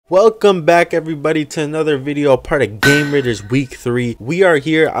Welcome back everybody to another video, part of Game Raiders week 3. We are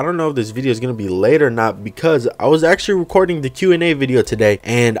here. I don't know if this video is going to be late or not because I was actually recording the Q&A video today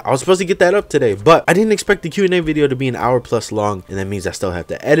and I was supposed to get that up today, but I didn't expect the Q&A video to be an hour plus long, and that means I still have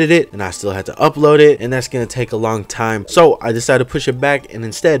to edit it and I still have to upload it, and that's going to take a long time. So I decided to push it back, and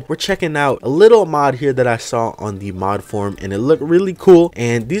instead we're checking out a little mod here that I saw on the mod forum and it looked really cool,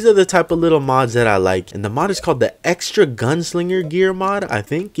 and these are the type of little mods that I like, and the mod is called the Extra Gunslinger Gear mod, I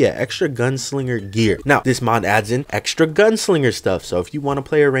think. Yeah, Extra Gunslinger Gear. Now this mod adds in extra gunslinger stuff, so if you want to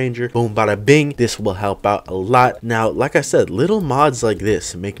play a ranger, boom bada bing, this will help out a lot. Now like I said, little mods like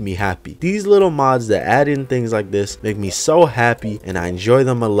this make me happy. These little mods that add in things like this make me so happy, and I enjoy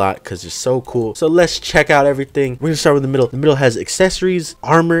them a lot because they're so cool. So let's check out everything. We're gonna start with the middle. The middle has accessories,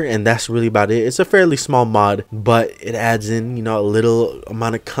 armor, and that's really about it. It's a fairly small mod, but it adds in, you know, a little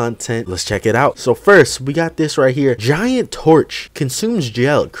amount of content. Let's check it out. So first we got this right here. Giant torch consumes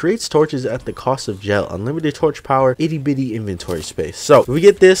gel, creates torches at the cost of gel, unlimited torch power, itty bitty inventory space. So we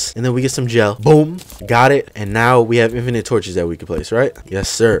get this and then we get some gel, boom, got it, and now we have infinite torches that we can place, right? Yes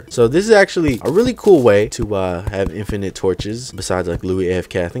sir. So this is actually a really cool way to have infinite torches, besides like Louis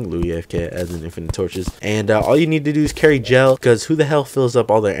AFK. I think Louis AFK adds in infinite torches, and all you need to do is carry gel, because who the hell fills up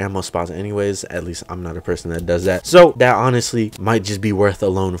all their ammo spots anyways? At least I'm not a person that does that, so that honestly might just be worth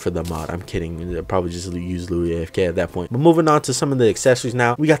alone for the mod. I'm kidding, I'll probably just use Louis AFK at that point. But moving on to some of the accessories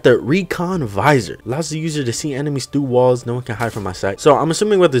now, we got the recon visor. Allows the user to see enemies through walls. No one can hide from my sight. So I'm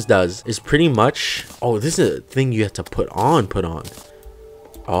assuming what this does is pretty much, oh, this is a thing you have to put on.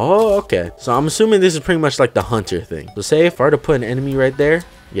 Oh, okay. So I'm assuming this is pretty much like the hunter thing. So say if I were to put an enemy right there,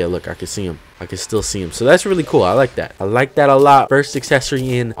 yeah, look, I can see him. I can still see him. So that's really cool. I like that. I like that a lot. First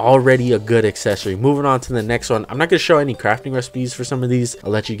accessory in, already a good accessory. Moving on to the next one. I'm not going to show any crafting recipes for some of these.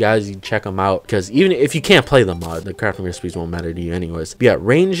 I'll let you guys check them out, because even if you can't play the mod, the crafting recipes won't matter to you anyways. But yeah,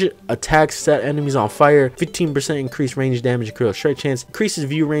 range attacks set enemies on fire. 15% increased range damage and critical strike chance. Increases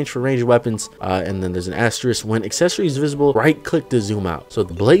view range for ranged weapons. And then there's an asterisk. When accessory is visible, right click to zoom out. So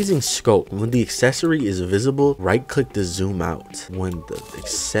the blazing scope. When the accessory is visible, right click to zoom out. When the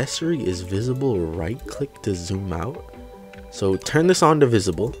accessory is visible, right click to zoom out. So turn this on to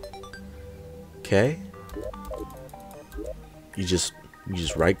visible. Okay, you just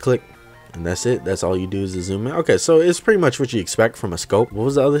right click and that's it. That's all you do is to zoom in. Okay, so it's pretty much what you expect from a scope. What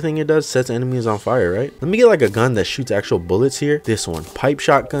was the other thing it does? Sets enemies on fire, right? Let me get like a gun that shoots actual bullets here. This one, pipe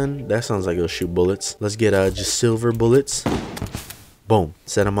shotgun, that sounds like it'll shoot bullets. Let's get just silver bullets. Boom,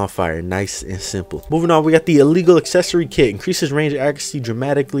 set them on fire. Nice and simple. Moving on, we got the illegal accessory kit. Increases range accuracy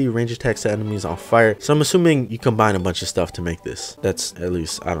dramatically. Range attacks to enemies on fire. So I'm assuming you combine a bunch of stuff to make this. That's, at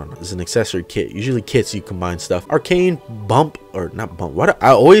least, I don't know. It's an accessory kit. Usually kits, you combine stuff. Arcane bump, or not bump. What?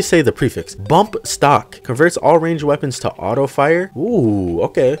 I always say the prefix. Bump stock. Converts all ranged weapons to auto fire. Ooh,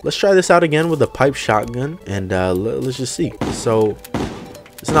 okay. Let's try this out again with a pipe shotgun, and let's just see. So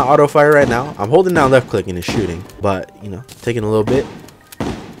it's not auto fire right now. I'm holding down left click and it's shooting, but you know, taking a little bit.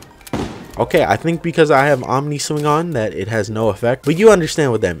 Okay, I think because I have Omni Swing on that it has no effect, but you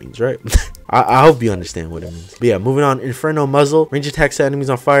understand what that means, right? I hope you understand what it means. But yeah, moving on. Inferno muzzle. Range attacks set enemies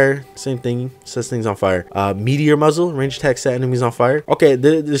on fire. Same thing. Sets things on fire. Meteor muzzle. Range attacks set enemies on fire. Okay,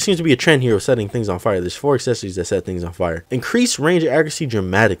 there seems to be a trend here of setting things on fire. There's 4 accessories that set things on fire. Increase range accuracy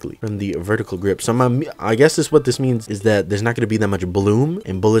dramatically from the vertical grip. So I guess what this means is that there's not going to be that much bloom,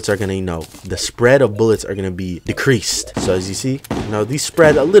 and bullets are going to, you know, the spread of bullets are going to be decreased. So as you see, you know, these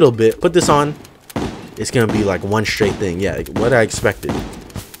spread a little bit. Put this on, it's going to be like one straight thing. Yeah, what I expected.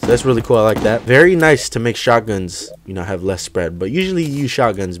 So that's really cool. I like that. Very nice to make shotguns, you know, have less spread, but usually you use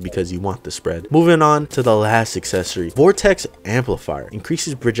shotguns because you want the spread. Moving on to the last accessory. Vortex amplifier.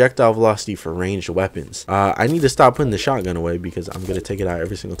 Increases projectile velocity for ranged weapons. I need to stop putting the shotgun away because I'm going to take it out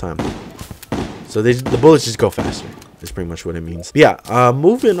every single time. So the bullets just go faster. That's pretty much what it means. But yeah,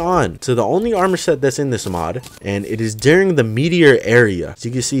 moving on to the only armor set that's in this mod, and it is during the meteor area. So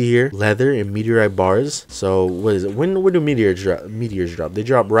you can see here, leather and meteorite bars. So what is it? When do meteors drop? They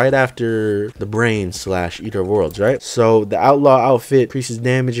drop right after the brain / eater of worlds, right? So the outlaw outfit increases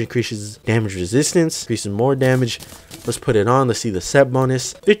damage, increases damage resistance, increases more damage. Let's put it on. Let's see the set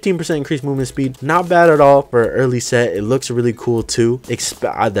bonus. 15% increased movement speed. Not bad at all for an early set. It looks really cool too.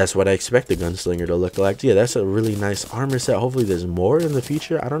 That's what I expect the gunslinger to look like. So yeah, that's a really nice armor set. Hopefully there's more in the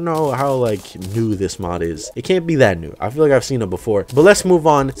future. I don't know how like new this mod is. It can't be that new. I feel like I've seen it before. But let's move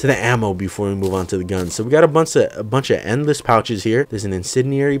on to the ammo before we move on to the guns. So we got a bunch of endless pouches here. There's an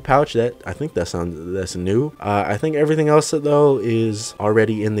incendiary pouch that I think that's new. I think everything else though is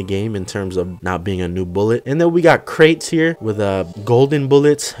already in the game in terms of not being a new bullet. And then we got crate crates here with golden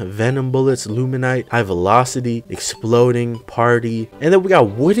bullets, venom bullets, luminite, high velocity, exploding, party, and then we got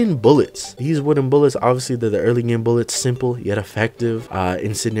wooden bullets. These wooden bullets, obviously they're the early game bullets, simple yet effective.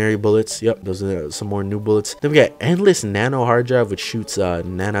 Incendiary bullets, yep, those are some more new bullets. Then we got endless nano hard drive, which shoots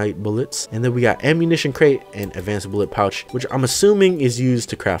nanite bullets, and then we got ammunition crate and advanced bullet pouch, which I'm assuming is used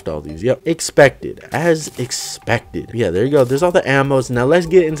to craft all these. Yep, expected, as expected. Yeah, there you go. There's all the ammos. Now let's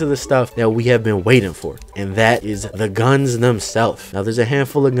get into the stuff that we have been waiting for, and that is the guns themselves. Now there's a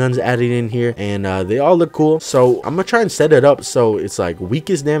handful of guns added in here, and they all look cool. So I'm gonna try and set it up so it's like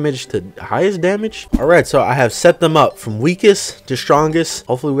weakest damage to highest damage. All right, so I have set them up from weakest to strongest.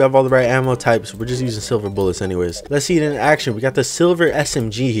 Hopefully we have all the right ammo types. We're just using silver bullets anyways. Let's see it in action. We got the silver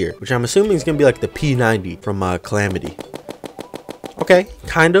SMG here, which I'm assuming is gonna be like the P90 from Calamity. Okay,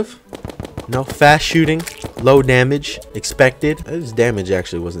 kind of. No, fast shooting, low damage, expected. This damage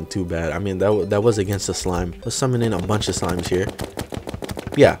actually wasn't too bad. I mean, that was against the slime. Let's summon in a bunch of slimes here.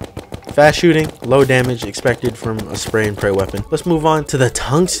 Yeah, fast shooting, low damage, expected from a spray and pray weapon. Let's move on to the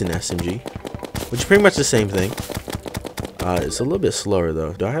tungsten SMG, which is pretty much the same thing. It's a little bit slower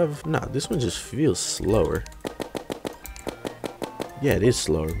though. Do I have? Nah, this one just feels slower. Yeah, it is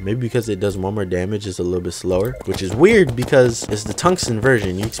slower. Maybe because it does one more damage, it's a little bit slower, which is weird because it's the tungsten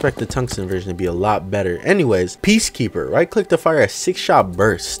version. You expect the tungsten version to be a lot better. Anyways, Peacekeeper. Right click to fire a 6-shot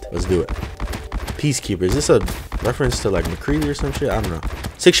burst. Let's do it. Peacekeeper. Is this a reference to like McCree or some shit? I don't know.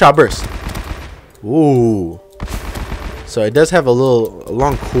 6-shot burst. Ooh. So it does have a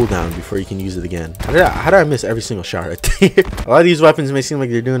long cooldown before you can use it again. How did I miss every single shot right there? A lot of these weapons may seem like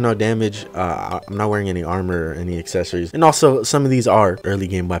they're doing no damage. I'm not wearing any armor or any accessories. And also some of these are early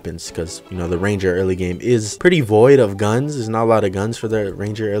game weapons because, you know, the Ranger early game is pretty void of guns. There's not a lot of guns for the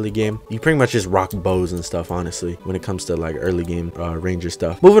Ranger early game. You pretty much just rock bows and stuff, honestly, when it comes to like early game Ranger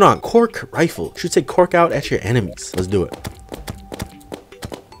stuff. Moving on, cork rifle. Shoots a cork out at your enemies. Let's do it.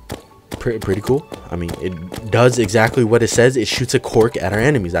 Pretty cool. I mean, it does exactly what it says. It shoots a cork at our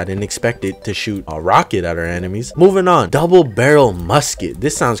enemies. I didn't expect it to shoot a rocket at our enemies. Moving on, double barrel musket.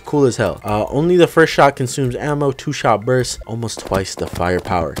 This sounds cool as hell. Only the first shot consumes ammo, 2-shot burst, almost twice the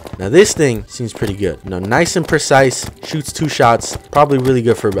firepower. Now this thing seems pretty good. You know, nice and precise, shoots 2 shots. Probably really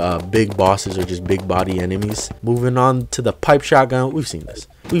good for big bosses or just big body enemies. Moving on to the pipe shotgun. We've seen this.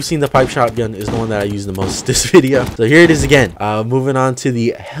 We've seen the pipe shotgun is the one that I use the most this video. So here it is again. Moving on to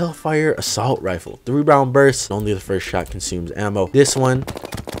the Hellfire assault rifle. 3-round burst. Only the first shot consumes ammo. This one,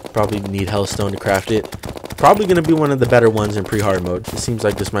 probably need Hellstone to craft it. Probably going to be one of the better ones in pre-hard mode. It seems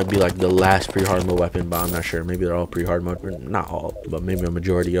like this might be like the last pre-hard mode weapon, but I'm not sure. Maybe they're all pre-hard mode. Or not all, but maybe a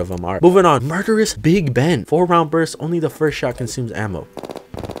majority of them are. Moving on. Murderous Big Ben. 4-round burst. Only the first shot consumes ammo.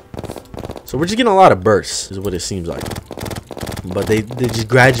 So we're just getting a lot of bursts is what it seems like. But they just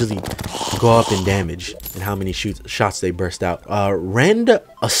gradually go up in damage and how many shots they burst out. Rend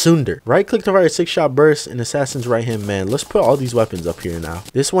Asunder. Right click to fire a 6-shot burst in Assassin's right hand man. Let's put all these weapons up here now.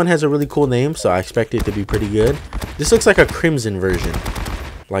 This one has a really cool name, so I expect it to be pretty good. This looks like a Crimson version.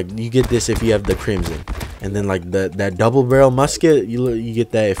 Like you get this if you have the Crimson. And then like that double barrel musket, you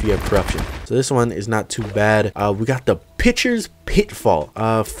get that if you have Corruption. So this one is not too bad. We got the Pitcher's Pitfall.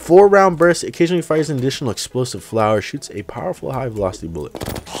 4-round burst, occasionally fires an additional explosive flower, shoots a powerful high velocity bullet.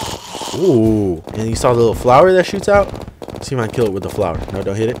 Ooh, and you saw the little flower that shoots out? See if I can kill it with the flower. No,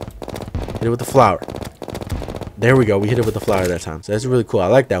 don't hit it. Hit it with the flower. There we go. We hit it with the flower that time. So that's really cool. I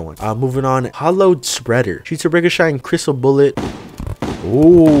like that one. Moving on, Hollowed Spreader. Shoots a ricocheting crystal bullet.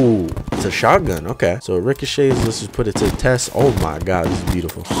 Ooh, it's a shotgun. Okay, so it ricochets. Let's just put it to the test. Oh my god, this is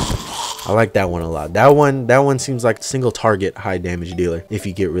beautiful. I like that one a lot. That one seems like single target high damage dealer if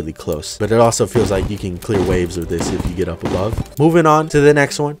you get really close, but it also feels like you can clear waves with this if you get up above. Moving on to the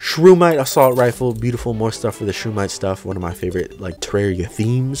next one, Shroomite assault rifle. Beautiful, more stuff for the Shroomite stuff. One of my favorite like Terraria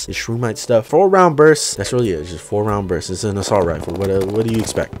themes is Shroomite stuff. 4-round burst. That's really it. It's just 4-round burst. It's an assault rifle. What do you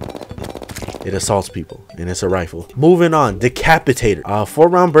expect? It assaults people, and it's a rifle. Moving on, Decapitator.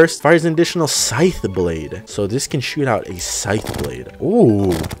 4-round burst, fires an additional scythe blade. So this can shoot out a scythe blade.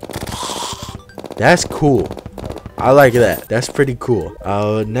 Ooh, that's cool. I like that. That's pretty cool.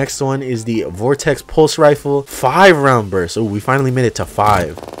 Next one is the Vortex Pulse Rifle. 5-round burst. Oh, we finally made it to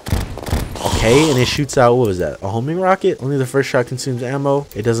 5. Okay, and it shoots out, what was that? A homing rocket? Only the first shot consumes ammo.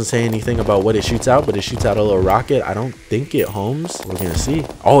 It doesn't say anything about what it shoots out, but it shoots out a little rocket. I don't think it homes. We're gonna see.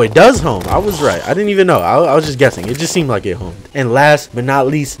 Oh, it does home. I was right. I didn't even know. I was just guessing. It just seemed like it homed. And last but not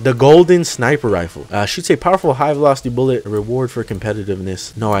least, the Golden Sniper Rifle. Shoots a powerful high velocity bullet. A reward for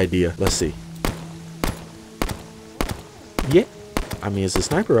competitiveness. No idea. Let's see. Yeah. I mean, it's a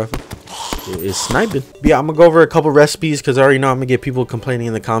sniper rifle. is sniping. But yeah, I'm gonna go over a couple recipes because I already know I'm gonna get people complaining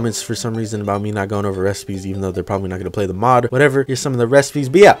in the comments for some reason about me not going over recipes, even though they're probably not gonna play the mod. Whatever, here's some of the recipes.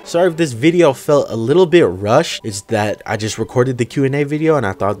 But yeah, sorry if this video felt a little bit rushed. It's that I just recorded the Q&A video and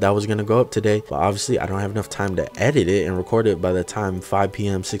I thought that was gonna go up today, but obviously I don't have enough time to edit it and record it by the time 5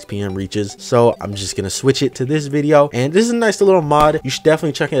 p.m 6 p.m reaches, so I'm just gonna switch it to this video. And this is a nice little mod. You should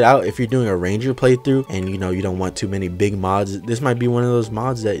definitely check it out if you're doing a ranger playthrough and you know you don't want too many big mods. This might be one of those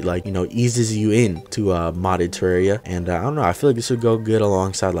mods that, like, you know, eases you in to modded Terraria. And I don't know, I feel like this would go good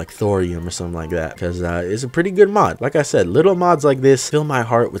alongside like thorium or something like that, because it's a pretty good mod. Like I said, little mods like this fill my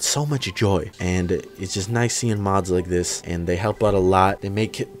heart with so much joy, and it's just nice seeing mods like this, and they help out a lot. They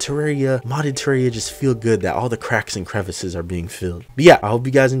make Terraria, modded Terraria, just feel good that all the cracks and crevices are being filled. But yeah, I hope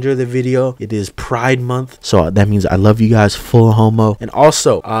you guys enjoy the video. It is Pride Month, so that means I love you guys full homo. And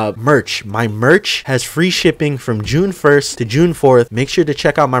also merch. My merch has free shipping from June 1st to June 4th. Make sure to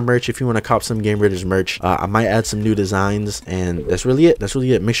check out my merch if you want to cop some Game Raiders merch. I might add some new designs, and that's really it.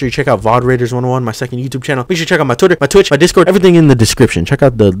 Make sure you check out VOD Raiders 101, my second YouTube channel. Make sure you check out my Twitter, my Twitch, my Discord, everything in the description. Check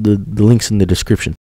out the links in the description.